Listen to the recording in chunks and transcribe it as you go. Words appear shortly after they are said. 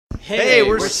Hey,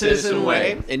 we're Citizen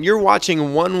Way, and you're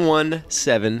watching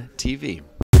 117 TV.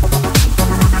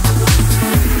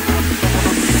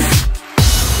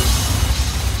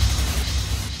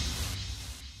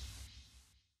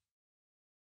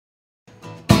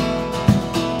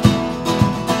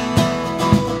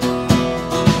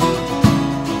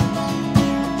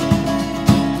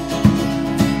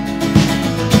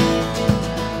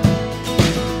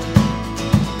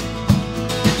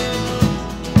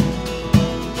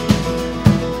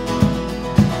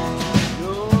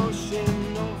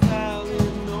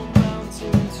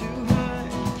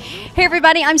 Hey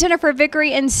everybody, I'm Jennifer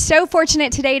Vickery and so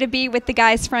fortunate today to be with the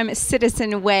guys from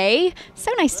Citizen Way.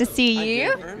 So nice to see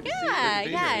you.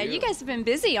 Yeah. You guys have been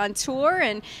busy on tour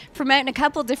and promoting a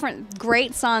couple different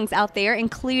great songs out there,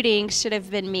 including Should Have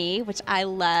Been Me, which I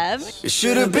love. It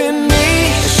should have been me,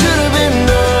 it should have been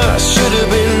us, should have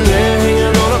been there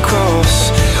hanging on a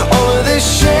cross. All of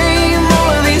this shame,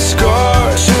 all of these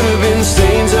scars, should have been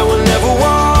stains that were never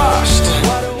washed.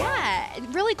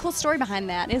 Really cool story behind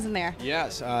that, isn't there?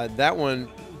 Yes, that one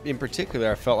in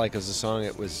particular, I felt like it was a song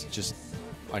that was just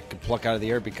I could pluck out of the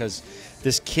air because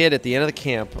this kid at the end of the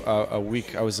camp, a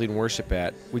week I was leading worship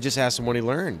at, we just asked him what he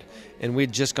learned, and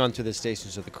we'd just gone through the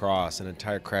Stations of the Cross, an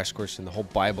entire crash course in the whole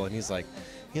Bible, and he's like,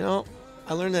 you know,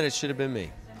 I learned that it should have been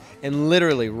me. And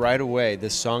literally right away,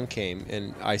 this song came,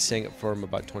 and I sang it for him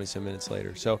about 27 minutes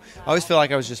later. So I always feel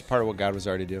like I was just part of what God was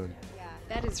already doing.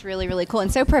 That is really, really cool and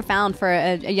so profound for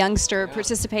a youngster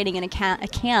participating in a camp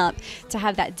to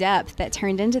have that depth that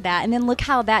turned into that. And then look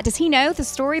how does he know the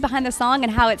story behind the song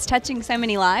and how it's touching so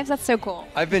many lives? That's so cool.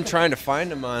 I've been trying to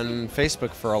find him on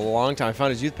Facebook for a long time. I found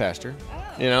his youth pastor,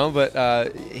 you know,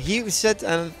 but he said,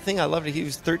 the thing I loved, he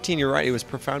was 13, you're right, he was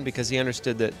profound because he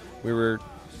understood that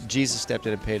Jesus stepped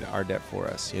in and paid our debt for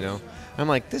us, you know. I'm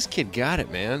like, this kid got it,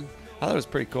 man. I thought it was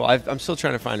pretty cool. I'm still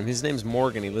trying to find him. His name's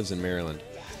Morgan, he lives in Maryland.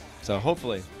 So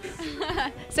hopefully.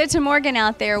 So to Morgan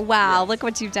out there, wow, look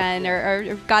what you've done,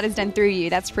 or God has done through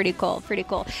you. That's pretty cool, pretty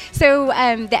cool. So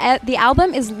the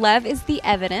album is Love is the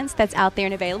Evidence, that's out there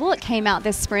and available. It came out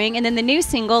this spring. And then the new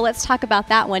single, let's talk about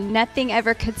that one, Nothing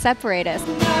Ever Could Separate Us.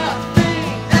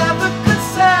 Nothing ever could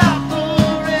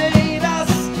separate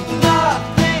us.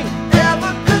 Nothing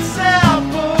ever could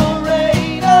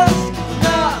separate us.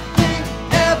 Nothing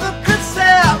ever could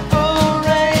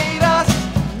separate us.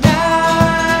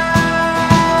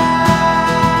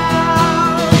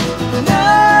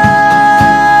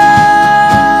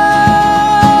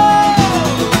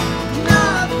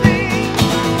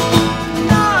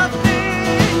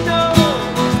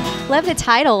 Love the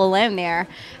title alone there.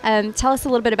 Tell us a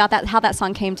little bit about that, how that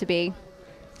song came to be.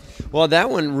 Well, that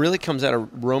one really comes out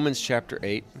of Romans chapter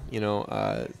 8. You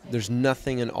know, there's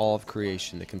nothing in all of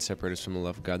creation that can separate us from the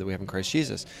love of God that we have in Christ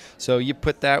Jesus. So you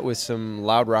put that with some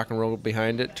loud rock and roll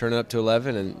behind it, turn it up to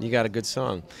 11, and you got a good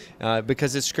song.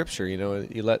 Because it's Scripture, you know,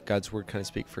 you let God's Word kind of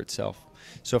speak for itself.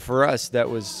 So for us, that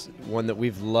was one that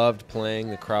we've loved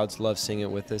playing. The crowds love singing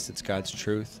it with us. It's God's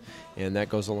truth, and that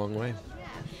goes a long way.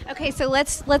 Okay, so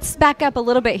let's back up a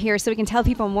little bit here so we can tell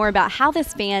people more about how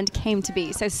this band came to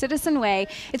be. So Citizen Way,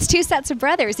 it's two sets of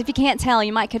brothers. If you can't tell,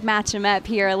 you might could match them up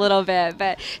here a little bit.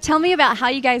 But tell me about how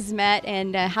you guys met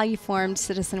and how you formed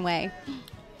Citizen Way.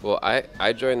 Well,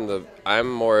 I joined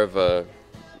I'm more of a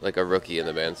rookie in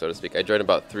the band, so to speak. I joined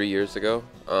about 3 years ago.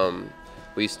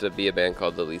 We used to be a band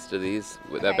called The Least of These.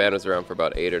 Okay. That band was around for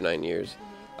about 8 or 9 years.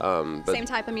 But same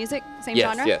type of music, same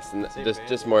genre? Yes,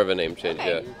 just more of a name change,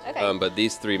 okay. yeah. Okay. But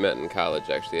these three met in college,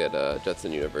 actually, at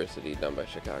Judson University down by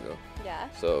Chicago. Yeah.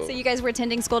 So you guys were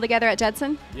attending school together at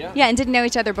Judson? Yeah. Yeah, and didn't know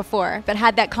each other before, but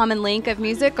had that common link of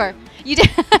music, or you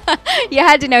did? You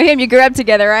had to know him. You grew up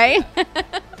together, right?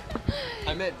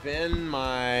 I met Ben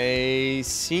my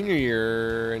senior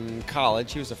year in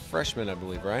college. He was a freshman, I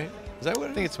believe, right? Is that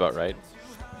what I think it's about right.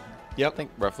 Yep. I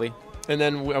think roughly. And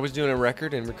then I was doing a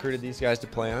record and recruited these guys to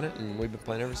play on it, and we've been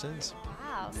playing ever since.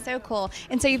 Wow, so cool.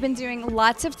 And so you've been doing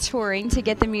lots of touring to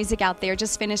get the music out there.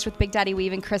 Just finished with Big Daddy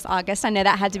Weave and Chris August. I know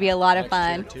that had to be a lot of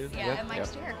fun. Next year, too. Yeah,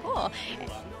 next year. Cool.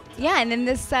 Yeah, and then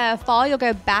this fall you'll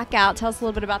go back out. Tell us a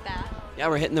little bit about that. Yeah,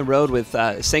 we're hitting the road with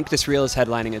Sanctus Real is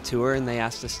headlining a tour, and they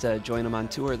asked us to join them on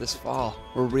tour this fall.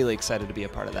 We're really excited to be a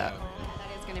part of that.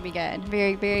 Going to be good.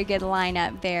 Very, very good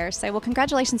lineup there. So, well,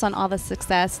 congratulations on all the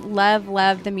success. Love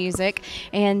the music.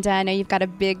 And I know you've got a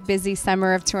big, busy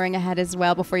summer of touring ahead as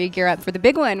well before you gear up for the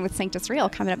big one with Sanctus Real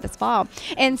coming up this fall.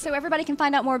 And so everybody can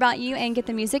find out more about you and get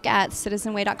the music at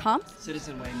citizenway.com.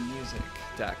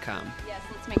 Citizenwaymusic.com. Yes,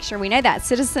 let's make sure we know that.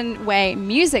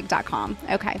 Citizenwaymusic.com.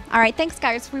 Okay. All right. Thanks,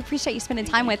 guys. We appreciate you spending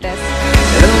time with us.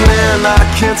 And when I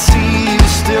can't see you,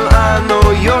 still I know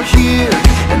you're here.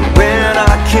 And when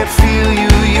I can't feel you,